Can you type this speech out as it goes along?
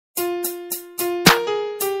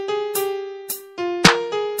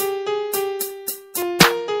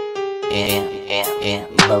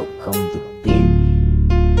and low on the beat.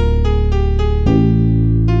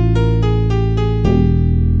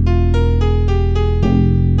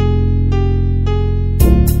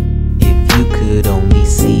 If you could only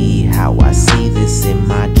see how I see this in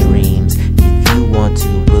my dreams. If you want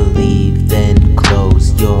to believe, then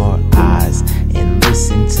close your eyes and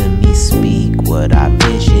listen to me speak what I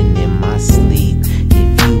vision in my sleep.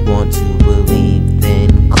 If you want to believe,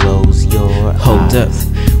 then close your eyes. Hold up,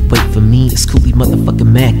 wait for me, it's Kool motherfucking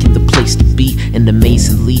Mac in the place to be. And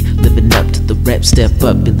amazingly, living up to the rep, step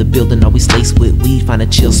up in the building, always laced with weed. Find a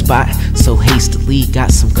chill spot, so hastily,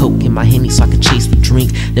 got some coke in my Henny so I can chase the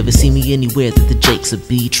drink. Never see me anywhere that the Jakes would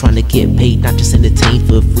be. Trying to get paid, not just entertained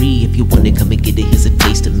for free. If you want it, come and get it, here's a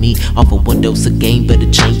taste of me. Offer one dose a game, better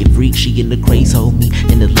chain your freak. She in the craze, hold me,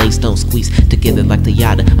 and the legs don't squeeze together like the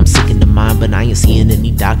yada. I'm sick in the mind, but I ain't seeing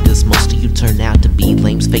any doctors. Most of you turn out to be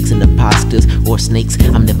lames, fakes and imposters, or snakes.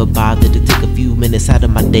 I'm never bothered to take a few minutes out of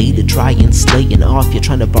my day to try and slay an off. You're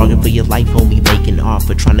trying to bargain for your life, homie, make an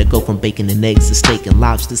offer. Trying to go from bacon and eggs to steak and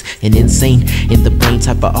lobsters. And insane in the brain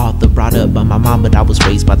type of author, brought up by my mom, but I was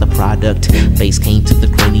raised by the product. Face came to the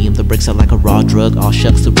cranium, the breaks are like a raw drug. All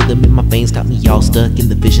shucks, the rhythm in my veins got me all stuck, and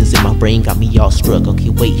the visions in my brain got me all struck. Okay,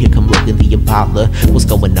 wait, here come Logan the Impala. What's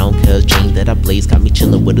going on, cuz? Jane that I blaze got me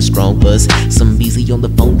chillin' with a strong buzz. Some busy on the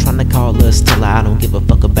phone trying to call us. Tell her I don't give a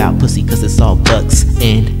fuck about pussy, cause it's all bucks.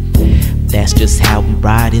 And that's just how we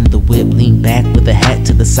ride in the whip. Lean back with a hat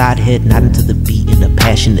to the side, head nodding to the beat in a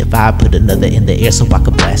passionate vibe. Put another in the air so I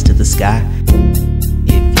could blast to the sky.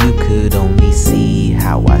 If you could only see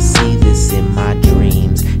how I see this in my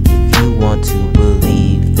dreams. If you want to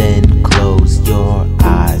believe, then close your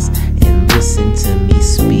eyes and listen to me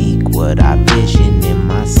speak what I vision in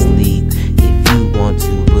my sleep. If you want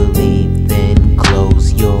to believe, then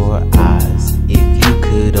close your eyes. If you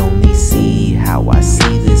could only see how I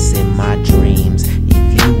see this in my dreams.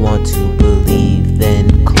 If you want to believe,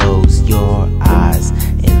 then close your eyes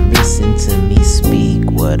and listen to me speak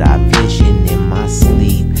what I vision in my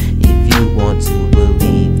sleep. If you want to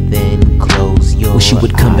believe, then close your eyes. Wish you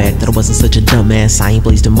would come back, that I wasn't such a dumbass. I ain't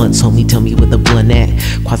blazed in months, homie, tell me where the blunt at.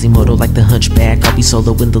 Quasimodo like the hunchback, I'll be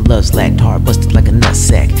solo when the love's lacked. Heart busted like a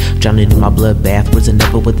nutsack, drowning in my bloodbath. Words are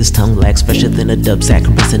never what this tongue lacks, fresher than a dub sack.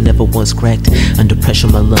 Compressor never once cracked, under pressure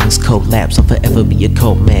my lungs collapse. I'll forever be a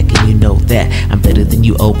cold Mac, and you know that I'm better than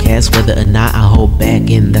you outcasts, whether or not I hold back,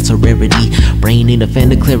 and that's a rarity. Brain ain't a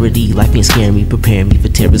fan of clarity, life ain't scaring me, preparing me for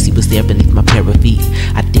terror. He was there beneath my pair of feet.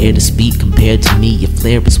 I dare to speak, compared to me, your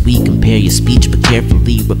flair is weak. Compare your speech, but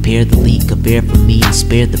carefully repair the leak. Compare for me and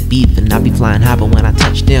spare the beef, and I'll be flying high, but when I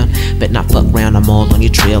touch down, bet not fuck round. I'm all on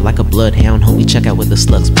your trail like a bloodhound, homie, check out where the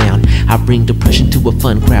slug's bound. I bring depression to a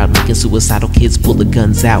fun crowd, making suicidal kids pull the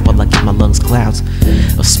guns out while I give my lungs clouds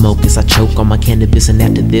of smoke as I choke on my cannabis. And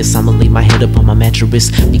after this, I'ma lay my head up on my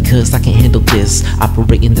mattress, because I can't handle this.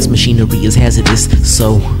 Operating this machinery is hazardous.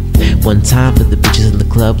 So one time for the bitches in the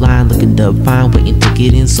club line, looking dub fine, waiting to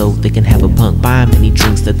get in so they can have a punk buy many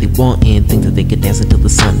drinks that they want and think that they can dance until the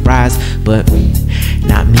sunrise. But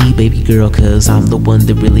not me, baby girl, cause I'm the one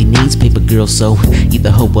that really needs paper girl. So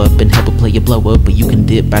either hoe up and help a player blow up, but you can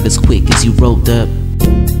dip out as quick as you rolled up.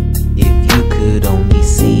 If you could only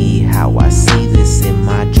see how I see this in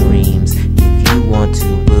my dreams. If you want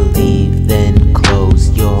to believe, then close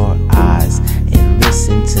your eyes and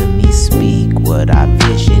listen to me speak what I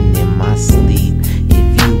vision in my sleep.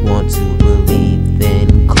 If you want to believe,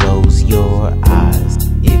 then close your eyes.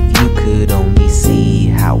 If you could only see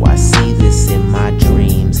how I see this in my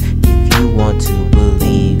dreams. If you want to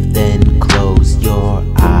believe, then close your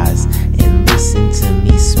eyes and listen to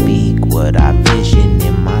me speak what I vision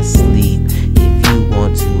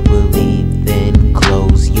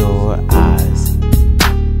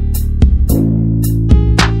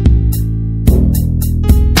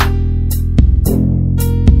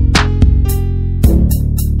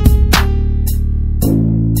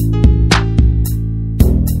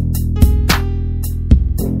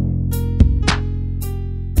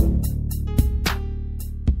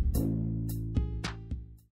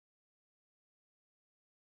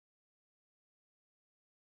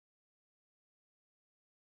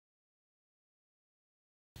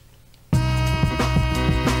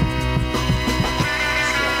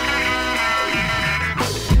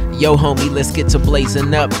Yo homie, let's get to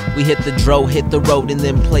blazing up. We hit the dro, hit the road, and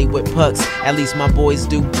then play with pucks. At least my boys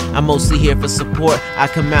do. I'm mostly here for support. I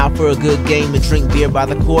come out for a good game and drink beer by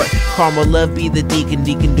the court. Karma love be the deacon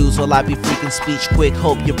dudes while I be freaking speech quick.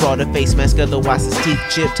 Hope you brought a face mask, otherwise his teeth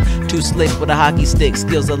chipped. Too slick with a hockey stick.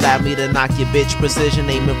 Skills allow me to knock your bitch.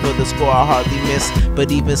 Precision aiming for the score, I hardly miss.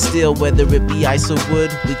 But even still, whether it be ice or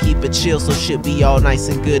wood, we keep it chill, so shit be all nice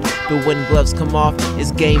and good. But when gloves come off,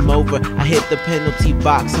 it's game over. I hit the penalty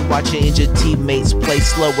box and watch your injured teammates play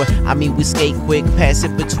slower. I mean, we skate quick, pass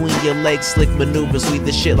it between your legs, slick maneuvers. We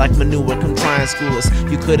the shit like manure, come try and school us.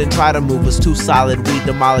 You couldn't try to move us, too solid. We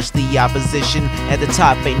demolish the opposition. At the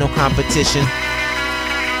top, ain't no competition.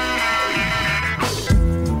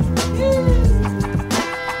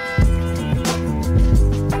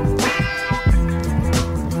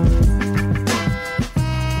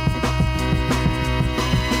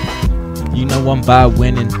 You know I'm by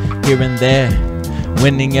winning here and there,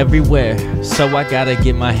 winning everywhere. So I gotta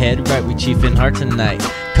get my head right with Chief and Heart tonight.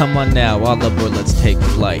 Come on now, all aboard, let's take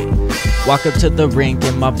flight. Walk up to the rink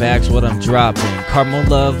and my bag's what I'm dropping. Caramel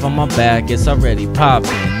love on my back, it's already popping.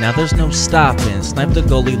 Now there's no stopping. Snipe the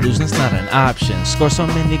goalie, losing's not an option. Score so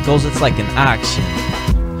many goals, it's like an auction.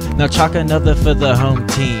 Now chalk another for the home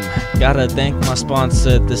team. Gotta thank my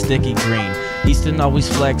sponsor, the Sticky Green. Easton always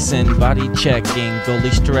flexing, body checking,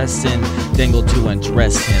 goalie stressing, dangle to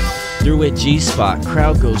undress him. Through a G-spot,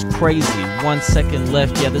 crowd goes crazy. 1 second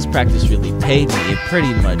left, yeah, this practice really paid me. It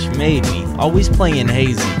pretty much made me always playing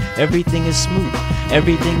hazy. Everything is smooth,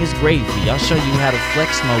 everything is gravy. I'll show you how to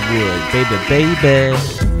flex my wood, baby.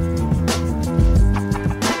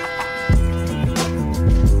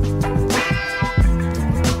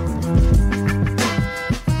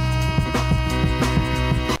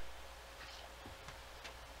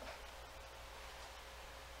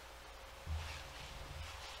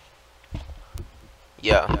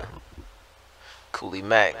 Yeah, Kool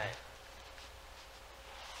Mac.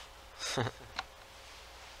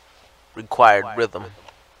 Required rhythm.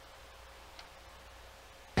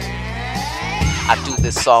 I do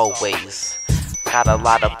this always. Got a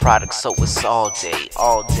lot of products, so it's all day,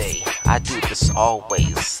 all day. I do this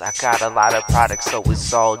always. I got a lot of products, so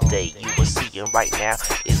it's all day. You are seeing right now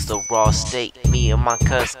is the raw state. Me and my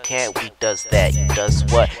cuz cat, we does that. You does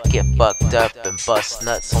what? Get fucked up and bust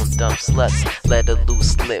nuts on dumb sluts. Let a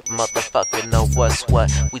loose lip motherfucker know what's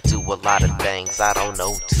what. We do a lot of things, I don't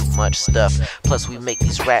know too much stuff. Plus we make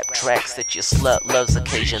these rap tracks that your slut loves.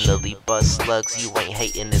 Occasionally bust slugs, you ain't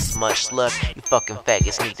hating this much slug. You fucking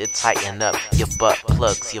faggots need to tighten up your butt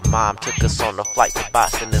plugs. Your mom took us on a flight to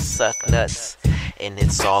Boston to suck nuts, and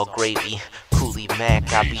it's all gravy. Kool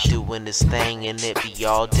Mac, I be doing this thing and it be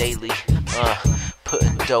all daily.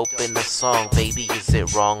 Putting dope in the song, baby. Is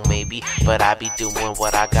it wrong? Maybe, but I be doing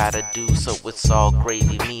what I gotta do, so it's all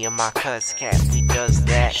gravy. Me and my cuz cat, we does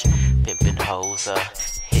that. Pimpin' hoes,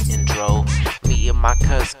 hitting drove. Me and my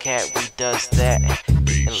cuz cat, we does that.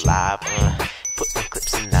 Getting live, putting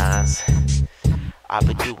clips in nines. I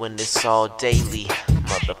be doing this all daily,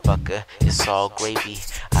 motherfucker, it's all gravy.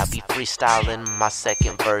 I be freestyling my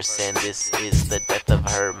second verse, and this is the death of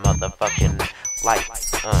her motherfucking life.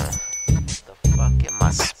 The fuck am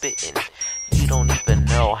I spitting? You don't even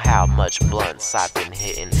know how much blunts I've been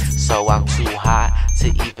hitting. So I'm too hot to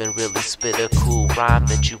even really spit a cool rhyme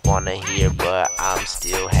that you wanna hear, but I'm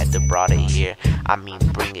still had to brought it here. I mean,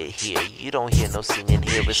 bring it here. You don't hear no singing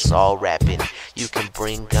here, it's all rapping. You can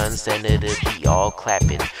bring guns and it'll be all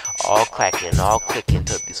clapping, all clacking, all clicking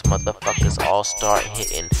till these motherfuckers all start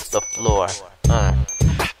hitting the floor.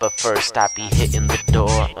 But first I be hitting the door,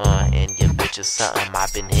 and your bitch is something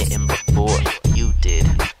I've been hitting before. You did.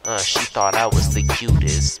 She thought I was the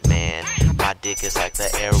cutest, man. My dick is like the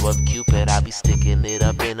arrow of Cupid. I be sticking it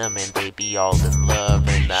up in them and they be all in love.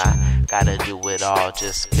 And I gotta do it all,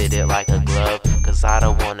 just fit it like a glove, cause I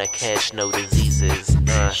don't wanna catch no diseases.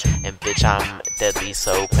 And bitch, I'm deadly,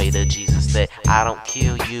 so pray to Jesus that I don't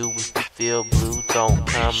kill you. If you feel blue, don't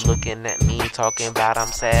come looking at me talking about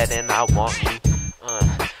I'm sad and I want you.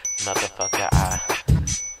 Motherfucker,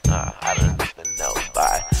 I don't even know,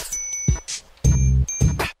 bye.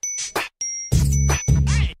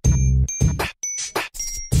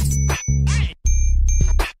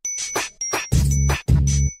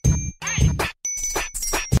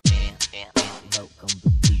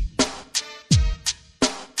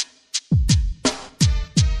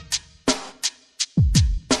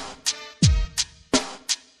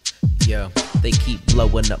 Yeah. They keep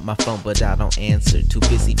blowing up my phone, but I don't answer. Too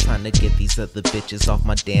busy trying to get these other bitches off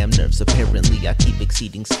my damn nerves. Apparently I keep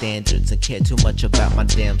exceeding standards and care too much about my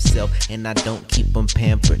damn self, and I don't keep them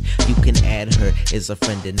pampered. You can add her as a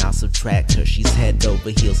friend and I'll subtract her. She's head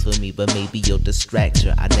over heels for me, but maybe you'll distract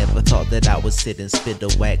her. I never thought that I would sit and spit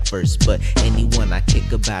a whack verse, but anyone I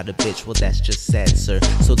kick about a bitch, well that's just sad, sir.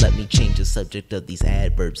 So let me change the subject of these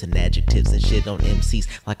adverbs and adjectives and shit on MCs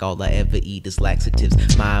like all I ever eat is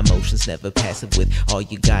laxatives. My emotions never passive with. All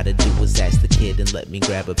you gotta do is ask the kid and let me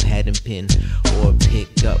grab a pad and pen, or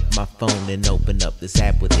pick up my phone and open up this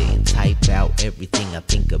app with it and type out everything I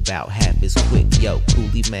think about. Half is quick, yo, Kool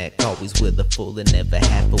Mac, always with a full and never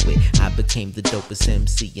half of it. I became the dopest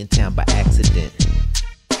MC in town by accident.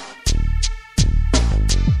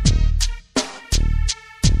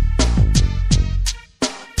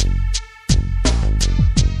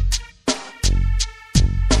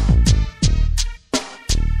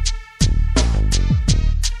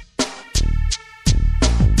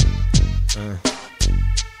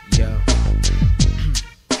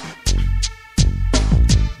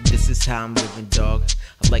 This is how I'm living, dog.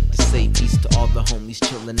 I like to say peace to all the homies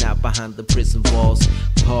chilling out behind the prison walls.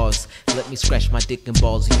 Pause, let me scratch my dick and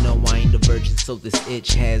balls. You know I ain't a virgin, so this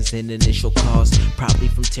itch has an initial cause. Probably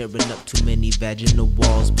from tearing up too many vaginal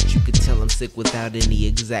walls, but you can tell I'm sick without any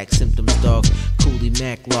exact symptoms, dog. Kool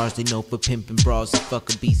Mac, largely known for pimping bras and fuck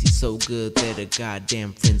a BC so good that her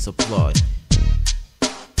goddamn friends applaud.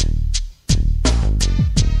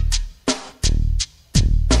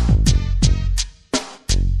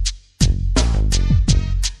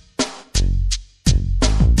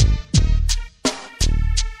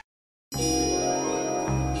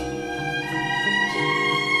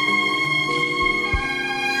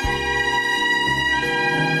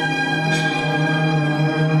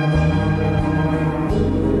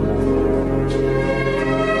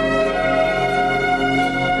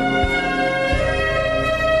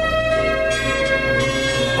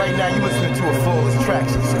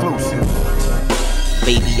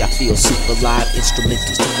 Baby, I feel super live,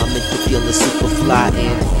 instrumentals to my mental feeling super fly.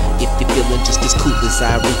 And if you're feeling just as cool as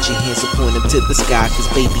I, reach your hands and point them to the sky, cause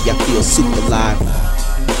baby, I feel super live.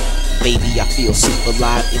 Baby, I feel super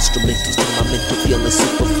live, instrumentals to my mental feeling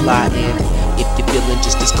super fly. And if you're feeling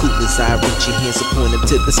just as cool as I, reach your hands and point them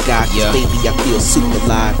to the sky, cause baby, I feel super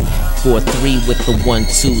live. 4-3 with the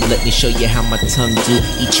 1-2, let me show you how my tongue do.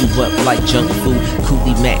 Eat you up like junk food, Kool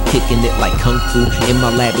Mac kicking it like kung fu. In my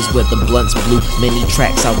lab is where the blunts blew, many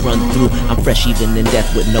tracks I run through. I'm fresh even in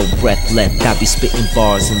death with no breath left. I be spitting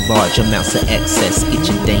bars in large amounts of excess, get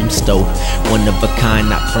your dame stove. One of a kind,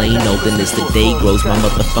 not plain old, and as the day grows, my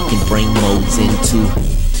motherfucking brain modes into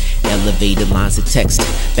elevated lines of text,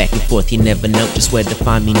 back and forth, you never know just where to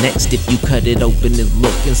find me next. If you cut it open and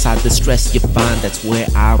look inside the stress, you find that's where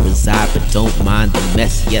I reside, but don't mind the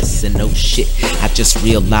mess. Yes and no shit, I just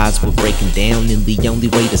realized we're breaking down, and the only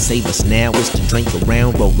way to save us now is to drink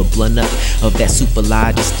around, roll a blunt up of that super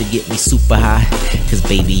lie just to get me super high, cause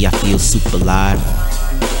baby I feel super live.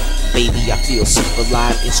 Baby, I feel super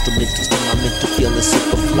live, instrumentals to my mental feeling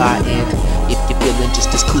super fly. And if you're feeling just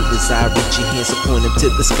as cool as I, reach your hands and point them to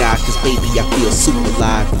the sky, cause baby, I feel super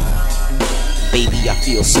live. Baby, I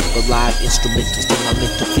feel super live, instrumentals to my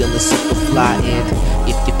mental feeling super fly. And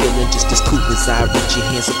if you're feeling just as cool as I, reach your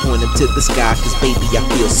hands and point them to the sky, cause baby, I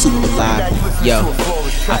feel super live. Yo,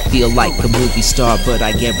 I feel like a movie star, but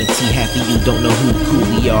I guarantee half of you don't know who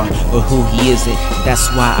Kool are or who he isn't. That's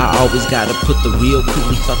why I always gotta put the real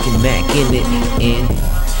Kool fucking Mac in it. And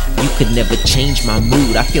you could never change my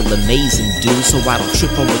mood, I feel amazing, dude, so I don't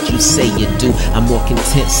trip on what you say you do. I'm more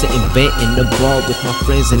content sitting bent in the bar with my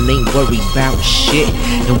friends and ain't worried about shit.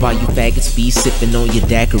 And while you faggots be sipping on your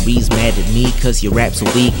daiquiris, mad at me cause your raps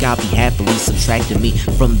are weak, I'll be happily subtracting me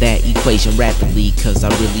from that equation rapidly, cause I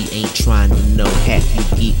really ain't trying to know half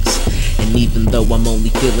you geeks. And even though I'm only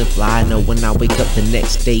feeling fly, I know when I wake up the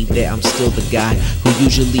next day that I'm still the guy who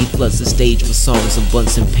usually floods the stage with songs of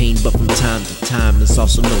blunts and pain, but from time to time it's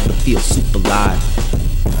also known to feel super live.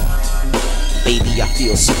 Baby, I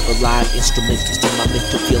feel super live, instrumentals to my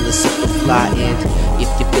mental feeling super fly. And if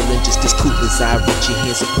you're feeling just as cool as I, reach your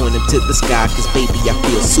hands and point them to the sky, cause baby, I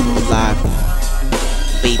feel super live.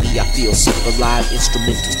 Baby, I feel super live,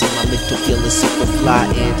 instrumentals to my mental feeling super fly.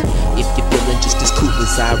 And if you're feeling just as cool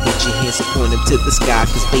as I, reach your hands and point them to the sky,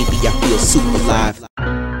 cause baby, I feel super live.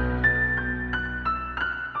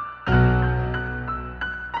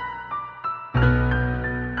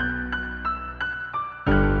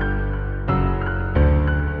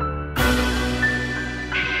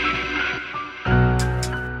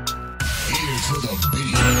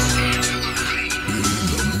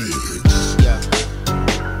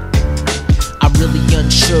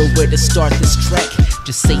 where to start this track.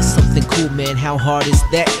 Just say something cool, man, how hard is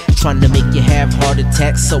that? Trying to make you have heart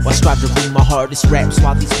attacks, so I strive to bring my hardest raps.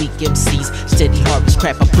 While these weak MCs steady harvest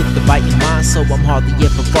crap, I put the bite in mine, so I'm hardly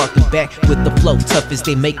ever barking back. With the flow, tough as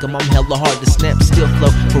they make them, I'm hella hard to snap. Still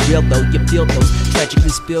flow, for real though, you feel those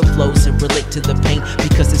tragically spilled flows and relate to the pain,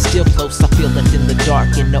 because it's still close. I feel left in the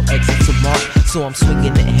dark and no exit to mark, so I'm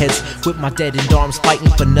swinging at heads with my deadened arms,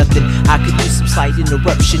 fighting for nothing. I could use some slight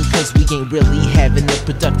interruption, cause we ain't really having a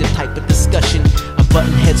productive type of discussion. I'm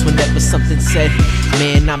butting heads whenever something's said.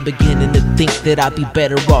 Man, I'm beginning to think that I'd be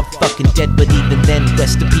better off fucking dead, but even then,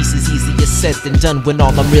 rest in peace is easier said than done, when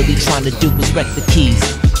all I'm really trying to do is wreck the keys.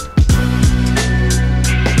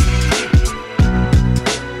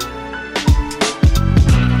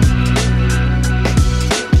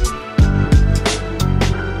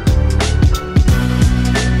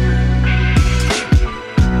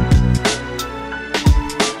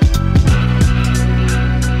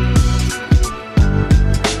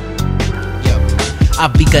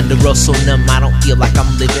 I've begun to grow so numb, I don't feel like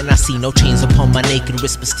I'm living. I see no chains upon my naked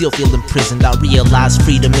wrist, but still feel imprisoned. I realize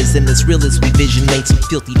freedom isn't as real as we vision. Made some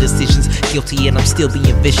filthy decisions, guilty and I'm still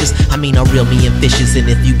being vicious. I mean, I'm real me ambitious, and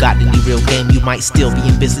if you got any real game, you might still be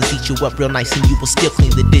in business. Eat you up real nice and you will still clean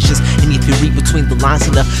the dishes. And if you read between the lines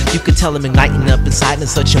enough, you could tell I'm igniting up inside, and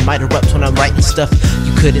such a might erupt when I'm writing stuff.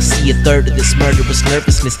 You couldn't see a third of this murderous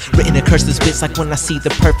nervousness written in cursive bits, like when I see the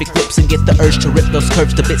perfect lips and get the urge to rip those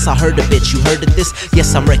curves to bits. I heard a bit, you heard of this?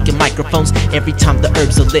 Yes, I'm wrecking microphones every time the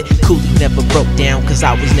herbs are lit. Kool never broke down, cause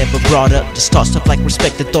I was never brought up. Just taught stuff like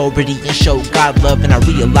respect authority and show God love. And I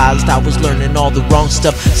realized I was learning all the wrong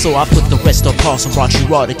stuff, so I put the rest on pause and brought you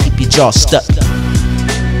raw to keep your jaw stuck.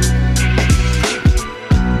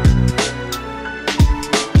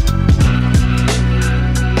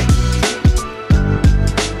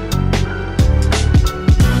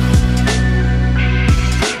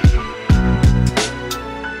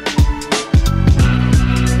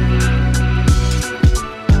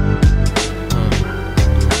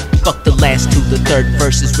 Fuck the last two, the third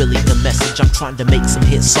verse is really the message. I'm trying to make some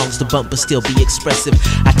hit songs to bump but still be expressive.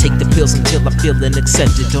 I take the pills until I'm feeling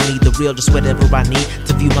accepted. Don't need the real, just whatever I need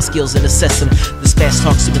to view my skills and assess them. This fast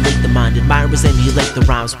talk simulate the mind, admirers emulate the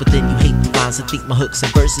rhymes, but then you hate the lines and think my hooks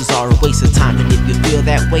and verses are a waste of time. And if you feel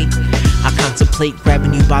that way, I contemplate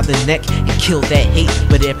grabbing you by the neck and kill that hate.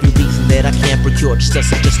 But every reason that I can't procure just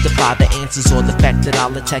doesn't justify the answers, or the fact that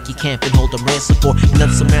I'll attack your camp and hold them ransom for an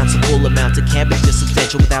unsurmountable amount of cabbage. Just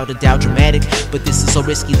substantial without a doubt, dramatic, but this is so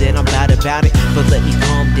risky that I'm bad about it. But let me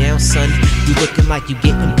calm down, son. You looking like you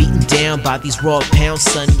getting beaten down by these raw pounds,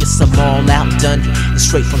 son. Yes, I'm all outdone, and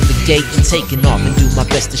straight from the gate and taking off, and do my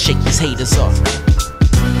best to shake these haters off.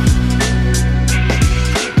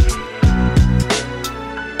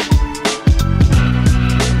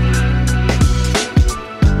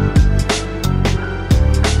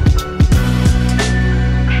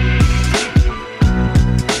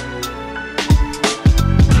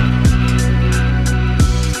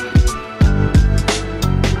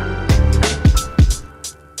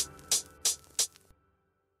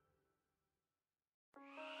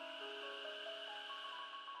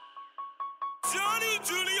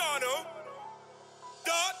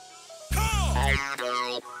 JohnnyJuliano.com. I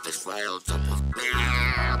know this rail double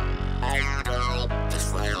down. I know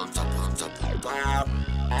this rail double down.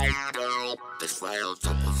 I know this rail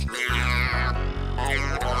double down. I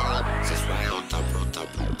know this rail double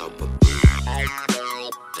down. I know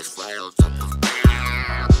this rail double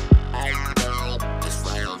down. I know this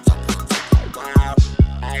rail double down.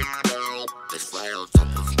 I know this rail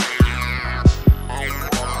double down. I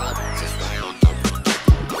know this rail double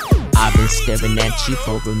down. I've been staring at you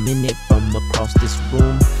for a minute from across this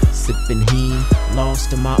room, sipping heme,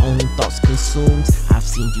 lost in my own thoughts consumed. I've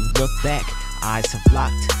seen you look back, eyes have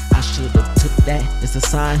locked. I should've took that as a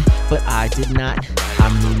sign, but I did not. I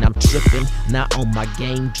mean, I'm tripping, not on my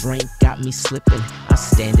game. Drink got me slipping. I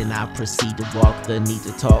stand and I proceed to walk. The need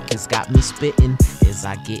to talk has got me spitting. As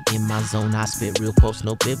I get in my zone, I spit real close,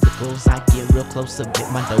 no biblicals. I get real close, a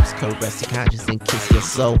bit my nose, caress your conscience and kiss your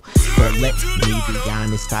soul. But let me be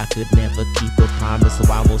honest, I could never keep a promise, so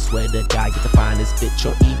I won't swear to God you're the finest bitch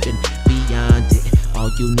or even beyond it. All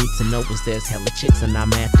you need to know is there's hella chicks and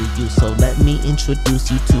I'm after you, so let me introduce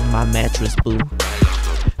you to my mattress, boo.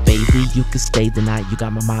 Baby, you can stay the night. You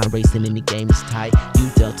got my mind racing and the game is tight. You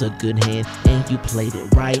dealt a good hand and you played it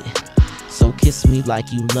right. So kiss me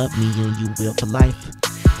like you love me and you will for life.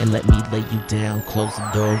 And let me lay you down, close the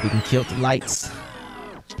door, we can kill the lights.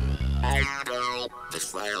 I know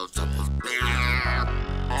this rail double down.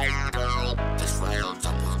 I know this rail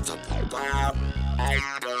double down. I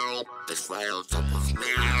know this rail double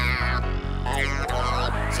down. I I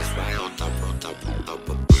know this round double double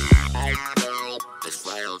double. I know this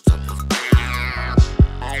round double.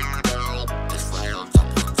 I know this round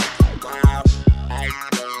double double. I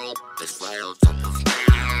know this round double.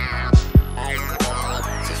 I know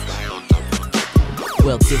this round double.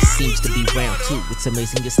 Well, this seems to be round two. It's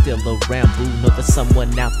amazing you're still around, boo. Know there's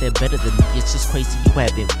someone out there better than me. It's just crazy you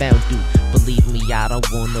haven't found, dude. Believe me, I don't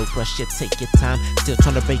want no rush. You take your time. Still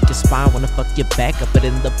trying to break your spine. Wanna fuck your back up, but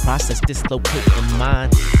in the process, dislocating mine.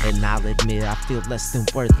 And I'll admit I feel less than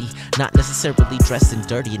worthy. Not necessarily dressing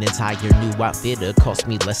dirty. An entire new outfit it cost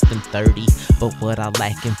me less than 30. But what I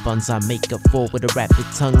lack in funds, I make up for with a rapid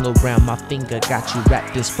tongue around my finger. Got you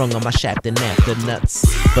wrapped and sprung on my shaft and after nuts.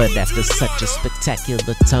 But after such a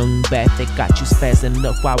spectacular tongue bath that got you spazzing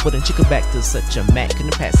up, why wouldn't you come back to such a Mac?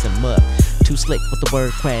 Couldn't pass him up. Too slick with the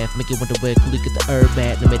word craft, make you wonder where Kool get the herb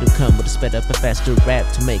at. No made him come with a sped up and faster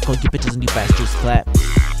rap to make all your bitches and you bastards clap.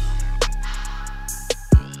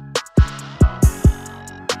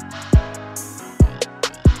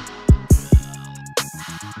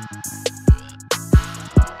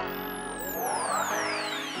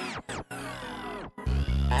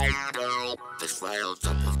 I know this round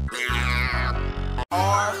double.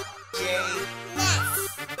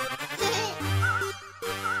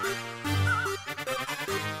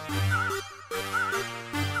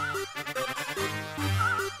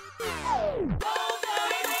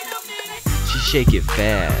 She shake it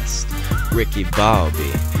fast, Ricky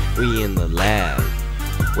Bobby, we in the lab.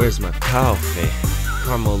 Where's my coffee?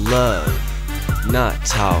 Caramel love, not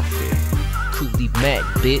toffee. Kool Mac,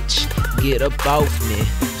 bitch, get up off me.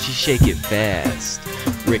 She shake it fast,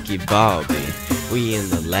 Ricky Bobby, we in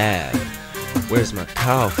the lab. Where's my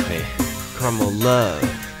coffee? Caramel love,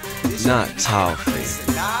 not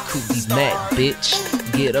toffee. Kool Mac, bitch,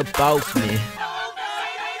 get up off me.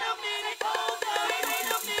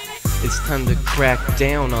 It's time to crack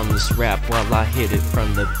down on this rap while I hit it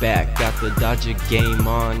from the back. Got the Dodger game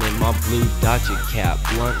on in my blue Dodger cap.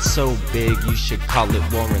 Blunt so big you should call it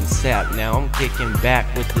Warren Sapp. Now I'm kicking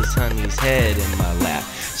back with this honey's head in my lap.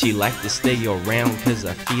 She like to stay around cause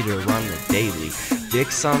I feed her on the daily.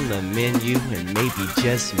 Dick's on the menu and maybe,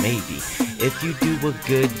 just maybe, if you do a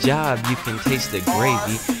good job you can taste the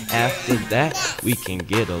gravy. After that we can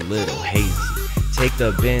get a little hazy. Take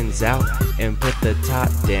the bins out and put the top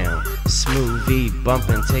down. Smoothie bump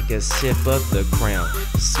and take a sip of the crown.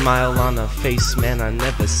 Smile on her face, man, I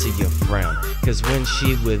never see a frown. Cause when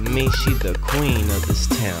she with me, she the queen of this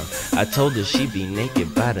town. I told her she'd be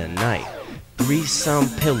naked by the night. Threesome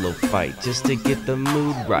pillow fight just to get the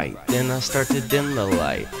mood right. Then I start to dim the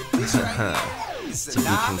light. To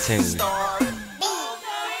be continued.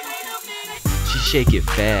 She shake it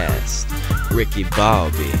fast, Ricky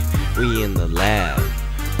Bobby, we in the lab.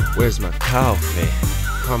 Where's my coffee?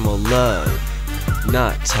 Caramel love,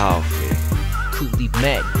 not toffee. Kool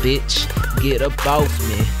Mac, bitch, get up off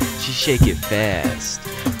me. She shake it fast,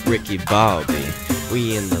 Ricky Bobby,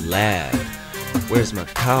 we in the lab. Where's my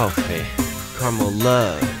coffee? Caramel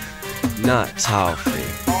love, not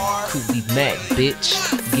toffee. Kool Mac, bitch,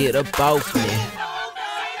 get up off me.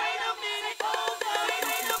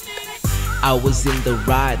 I was in the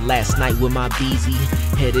ride last night with my BZ,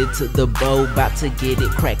 headed to the bow, about to get it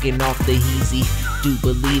cracking off the heezy. Do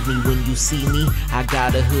believe me when you see me, I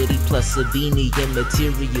got a hoodie plus a beanie and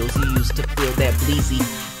materials you used to feel that bleezy.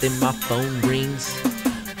 Then my phone rings,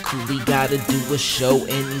 Kool gotta do a show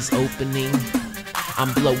and he's opening.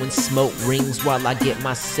 I'm blowing smoke rings while I get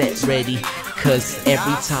my set ready, cause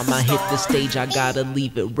every time I hit the stage I gotta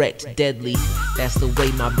leave it wrecked deadly. That's the way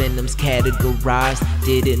my venom's categorized.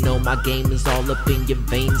 Didn't know my game is all up in your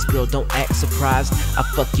veins, girl, don't act surprised. I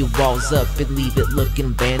fuck your walls up and leave it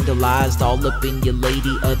looking vandalized. All up in your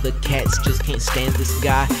lady, other cats just can't stand this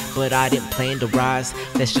guy. But I didn't plan to rise,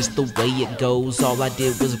 that's just the way it goes. All I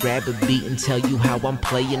did was grab a beat and tell you how I'm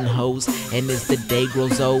playing hoes. And as the day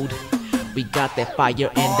grows old, we got that fire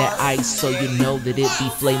and that ice, so you know that it be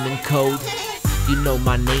flaming cold. You know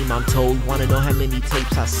my name, I'm told. Wanna know how many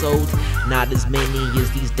tapes I sold? Not as many as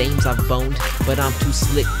these dames I've boned, but I'm too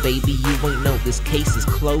slick, baby, you ain't know this case is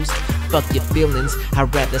closed. Fuck your feelings,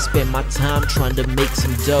 I'd rather spend my time trying to make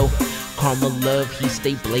some dough. Karma love, he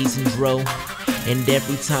stay blazing dro. And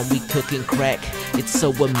every time we cook and crack, it's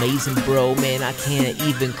so amazing, bro. Man, I can't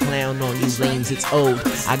even clown on you lanes, it's old.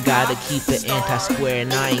 I gotta keep it anti-square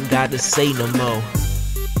and I ain't gotta say no more.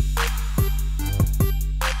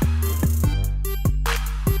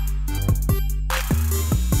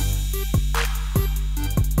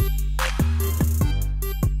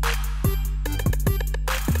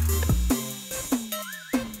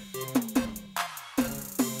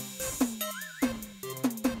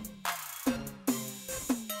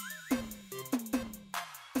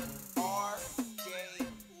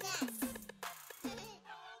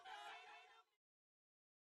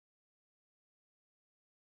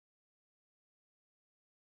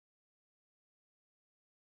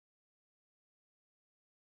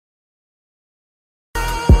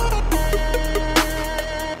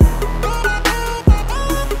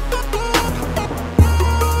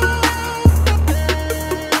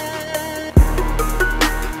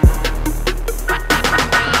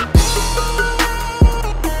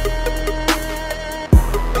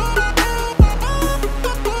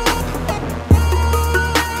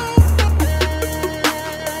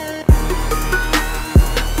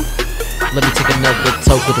 another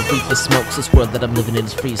toke of the reefer smokes. This world that I'm living in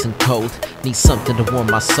is freezing cold. Need something to warm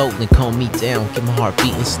my soul and calm me down, get my heart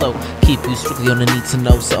beating slow. Keep you strictly on the need to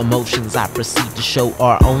know, so emotions I proceed to show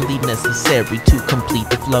are only necessary to complete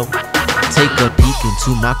the flow. Take a peek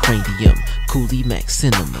into my cranium. Kool Max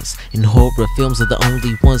cinemas and horror films are the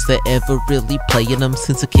only ones that ever really play in them.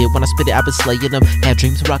 Since a kid, when I spit it, I've been slaying them. Have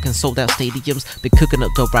dreams of rocking sold out stadiums. Been cooking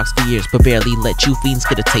up dope rocks for years, but barely let you fiends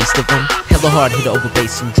get a taste of them. Hella hard hitter over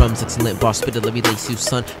bass and drums, excellent bar spitter, let me lace you,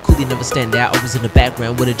 son. Kool never stand out, always in the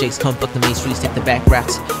background. When the Jakes come, fuck the main streets, take the back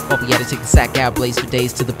routes. While we had to take the sack out, blaze for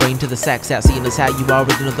days to the brain, to the sacks out. Seeing us how you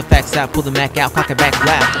already know the facts out. Pull the Mac out, cock it back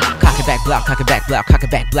loud. Cock it back block, cock it back block, cock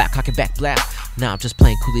it back black, cock it back black. Nah, I'm just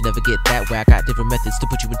playing Kool, never get that way. I got different methods to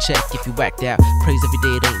put you in check if you whacked out. Praise every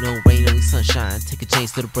day, it ain't no rain, only sunshine. Take a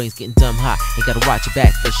chance till the brain's getting dumb hot. Ain't gotta watch your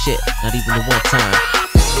back for shit, not even the one time.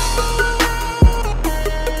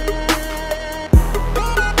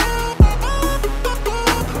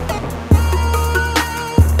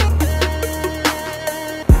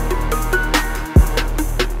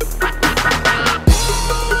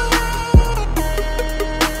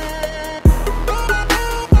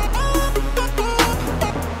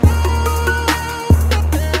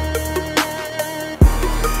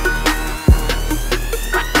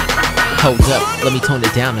 Hold up, let me tone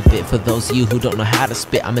it down a bit. For those of you who don't know how to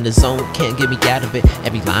spit, I'm in the zone, can't get me out of it.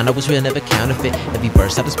 Every line I was real, never counterfeit. Every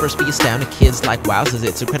verse I disperse be astounding. Kids like wowzers,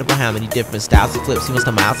 it's incredible how many different styles of flips. He wants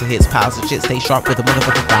the miles of hits, piles of shit. Stay sharp with a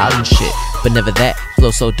motherfucking file and shit. But never that,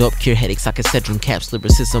 flow so dope, cure headaches like Excedrin caps.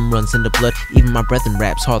 Lyricism runs in the blood, even my breath in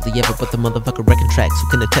raps. Hardly ever but the motherfucker wrecking tracks. Who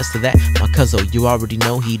can attest to that? My cuzzo, you already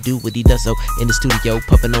know he do what he does so. In the studio,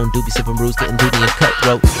 puffing on doobie, sipping brews, getting duty and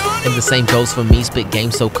cutthroat. And the same goes for me, spit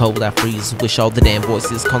game so cold I freeze. Wish all the damn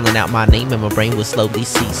voices calling out my name and my brain would slowly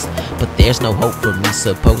cease. But there's no hope for me,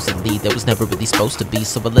 supposedly. There was never really supposed to be.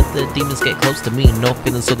 So I let the demons get close to me. No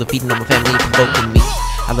feelings, so they're feeding on my family and provoking me.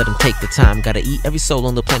 I let them take the time. Gotta eat every soul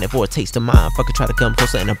on the planet for a taste of mine. Fucker try to come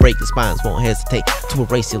closer and I break the spines. Won't hesitate to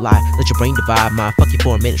erase your lie. Let your brain divide mine. Fuck you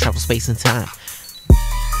for a minute, travel space and time.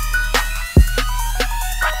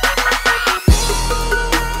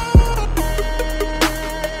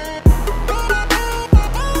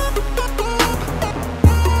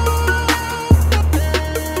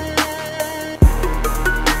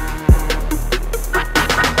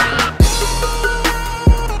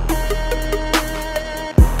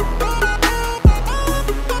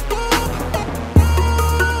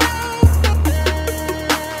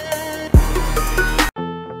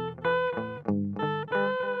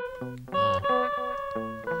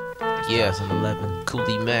 Yeah, 2011.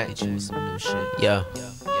 Kool Mac. Some new shit. Yeah.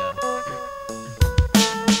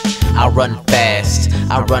 I run fast,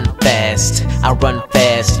 I run fast, I run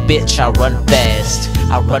fast, bitch, I run fast,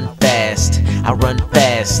 I run fast, I run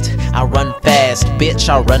fast, I run fast, bitch,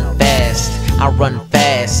 I run fast, I run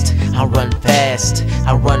fast, I run fast,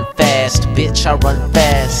 I run fast, bitch, I run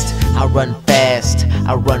fast, I run fast,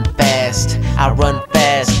 I run fast, I run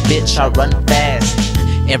fast, bitch, I run fast.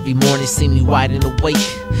 Every morning see me wide and awake,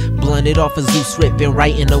 blunted off a Zeus ripping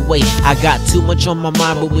right in the way. I got too much on my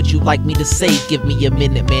mind, what would you like me to say? Give me a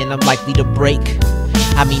minute, man, I'm likely to break.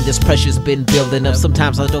 I mean, this pressure's been building up.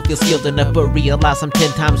 Sometimes I don't feel skilled enough, but realize I'm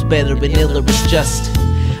 10 times better and iller. It's just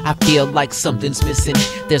I feel like something's missing.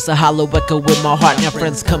 There's a hollow echo in my heart. Now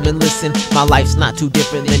friends come and listen. My life's not too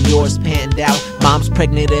different than yours panned out. Mom's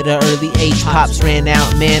pregnant at an early age, pops ran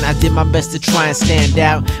out. Man, I did my best to try and stand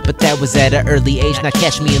out, but that was at an early age. Now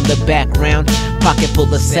catch me in the background, pocket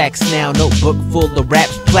full of sacks now, notebook full of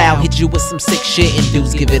raps. Plow, hit you with some sick shit and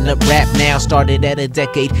dudes giving up rap now. Started at a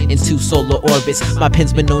decade in 2 solar orbits. My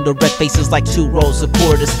pen's been known to wreck faces like 2 rolls of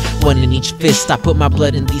quarters, 1 in each fist. I put my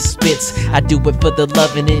blood in these spits. I do it for the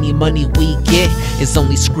love, and any money we get is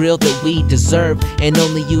only skrill that we deserve, and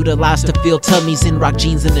only utilized to fill tummies in rock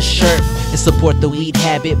jeans and a shirt, and support the weed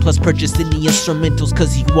habit, plus purchasing the instrumentals,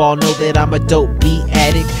 cause you all know that I'm a dope beat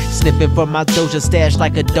addict. Sniffing from my doja stash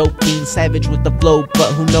like a dope fiend, savage with the flow,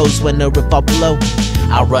 but who knows when the riff I'll blow.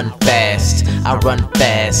 I run fast, I run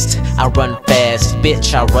fast, I run fast,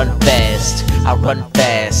 bitch, I run fast, I run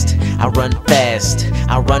fast, I run fast,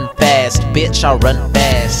 I run fast, bitch, I run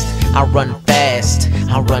fast, I run fast,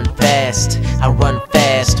 I run fast, I run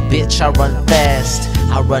fast, bitch, I run fast,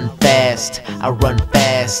 I run fast, I run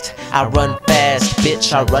fast, I run fast,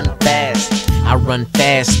 bitch, I run fast. I run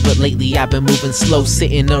fast, but lately I've been moving slow,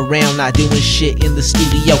 sitting around not doing shit in the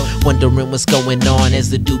studio, wondering what's going on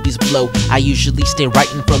as the doobies blow. I usually stay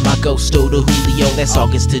writing from my Ghosto to Julio, that's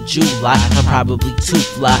August to July. I'm probably too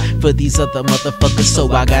fly for these other motherfuckers, so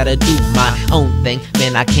I gotta do my own thing.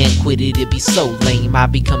 Man, I can't quit it, it'd be so lame. I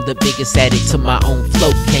become the biggest addict to my own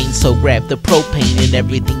flow cane, so grab the propane and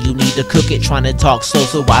everything you need to cook it. Trying to talk slow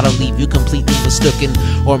so I don't leave you completely mistaken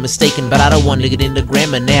or mistaken, but I don't want to get into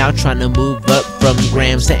grammar now. Trying to move up from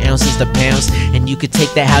grams to ounces to pounds, and you could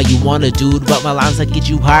take that how you wanna, dude, but my lines that get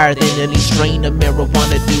you higher than any strain of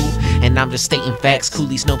marijuana do. And I'm just stating facts,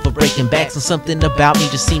 Kool's known for breaking backs, and something about me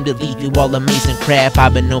just seemed to leave you all amazing crap.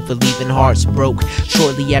 I've been known for leaving hearts broke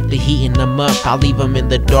shortly after heating them up. I leave them in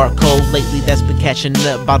the dark cold. Lately that's been catching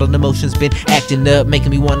up, bottled emotions been acting up, making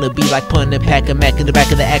me wanna be like putting a pack of Mac in the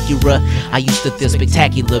back of the Acura. I used to feel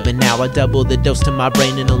spectacular, but now I double the dose to my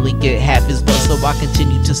brain and only get half as well, so I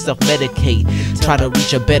continue to self-medicate, try to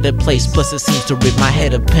reach a better place, plus it seems to rid my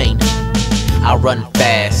head of pain. I run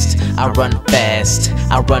fast, I run fast,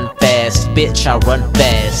 I run fast, bitch, I run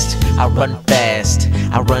fast, I run fast,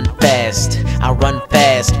 I run fast, I run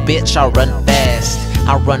fast, bitch, I run fast,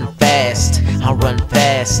 I run fast, I run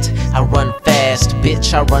fast, I run fast,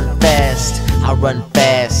 bitch, I run fast, I run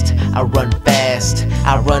fast, I run fast,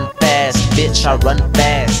 I run fast, bitch, I run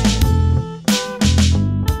fast.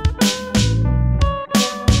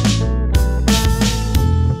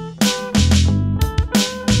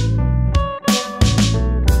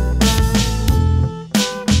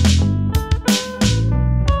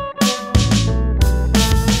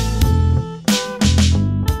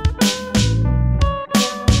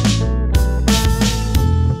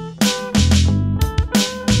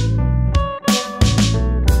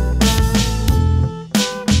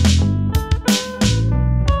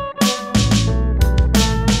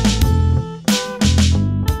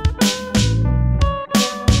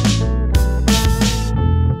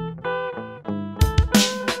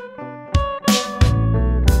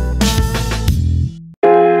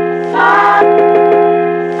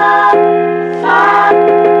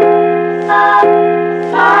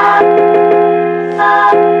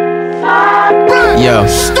 Yo,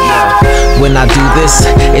 when I do this,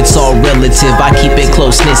 it's all relative. I keep it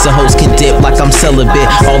close-knit so hoes can dip like I'm celibate.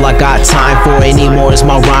 All I got time for anymore is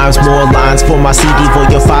my rhymes. More lines for my CD for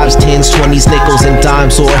your 5s, 10s, 20s, nickels, and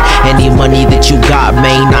dimes, or any money that you got,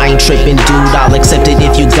 man. I ain't tripping, dude, I'll accept it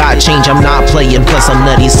if you got change. I'm not playing, plus I'm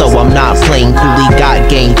nutty, so I'm not playing. Kool got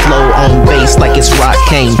game, flow on bass like it's rock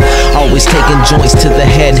cane. Always taking joints to the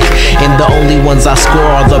head, and the only ones I score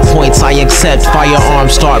are the points I accept.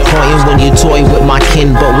 Firearms start pointing when you toy with my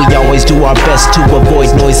kin, but we always do our best to avoid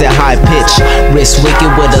noise at high pitch. Wrist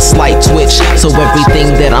wicked with a slight twitch, so everything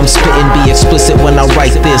that I'm spitting be explicit when I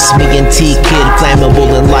write this. Me and T-Kid, flammable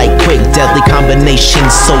and light quick, deadly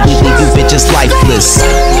combinations, so we leave you bitches lifeless.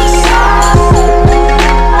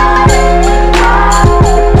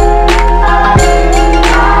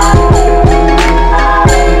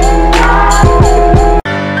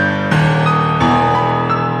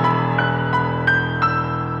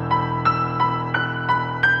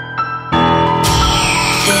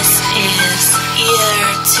 This is Ear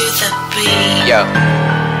to the Beat. Yo,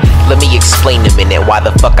 let me explain a minute why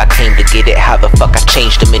the fuck I came to get it, how the fuck I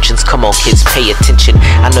changed dimensions. Come on kids, pay attention.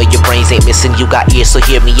 I know your brains ain't missing, you got ears, so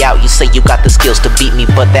hear me out. You say you got the skills to beat me,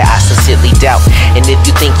 but that I sincerely doubt. And if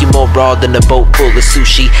you think you're more raw than a boat full of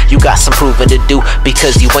sushi, you got some proving to do,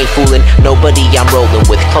 because you ain't fooling nobody I'm rolling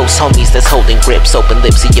with. Close homies that's holding grips, open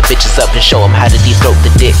lips, see your bitches up and show them how to deep-throat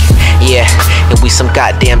the dick. Yeah, and we some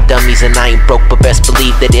goddamn dummies, and I ain't broke, but best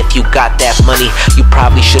believe that if you got that money, you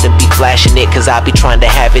probably shouldn't be flashing it, cause I be trying to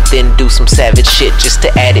have it, then do some savage shit just to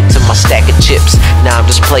add it to my stack of chips. Now I'm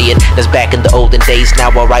just playing, that's back in the olden days.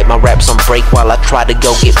 Now I write my raps on break while I try to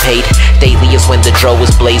go get paid. Daily is when the dro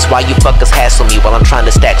is blazed. Why you fuckers hassle me while I'm trying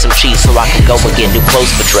to stack some cheese so I can go and get new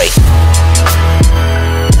clothes for Drake?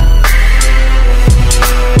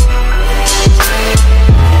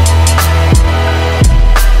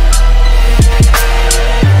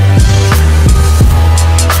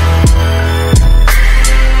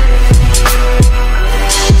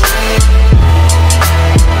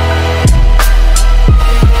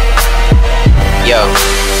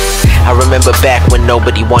 I remember back when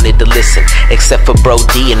nobody wanted to listen, except for Bro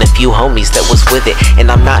D and a few homies that was with it. And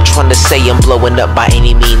I'm not trying to say I'm blowing up by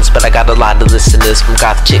any means, but I got a lot of listeners, from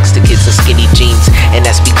goth chicks to kids in skinny jeans. And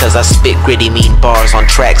that's because I spit gritty, mean bars on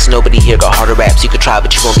tracks. Nobody here got harder raps, you could try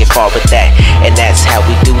but you won't get far with that. And that's how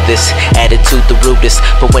we do this, attitude the rudest.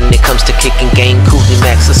 But when it comes to kicking game, Kool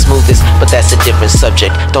Max the smoothest. But that's a different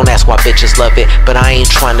subject, don't ask why bitches love it. But I ain't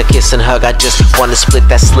trying to kiss and hug, I just wanna split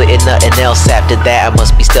that slit and nothing else. After that I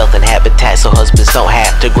must be stealth and habitat, so husbands don't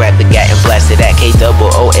have to grab the gat and blast it at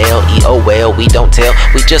KOOLE. Well, we don't tell,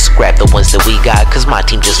 we just grab the ones that we got, cause my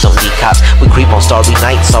team just don't need cops. We creep on starry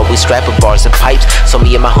nights, always strapping bars and pipes, so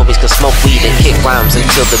me and my homies can smoke weed and kick rhymes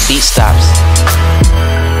until the beat stops.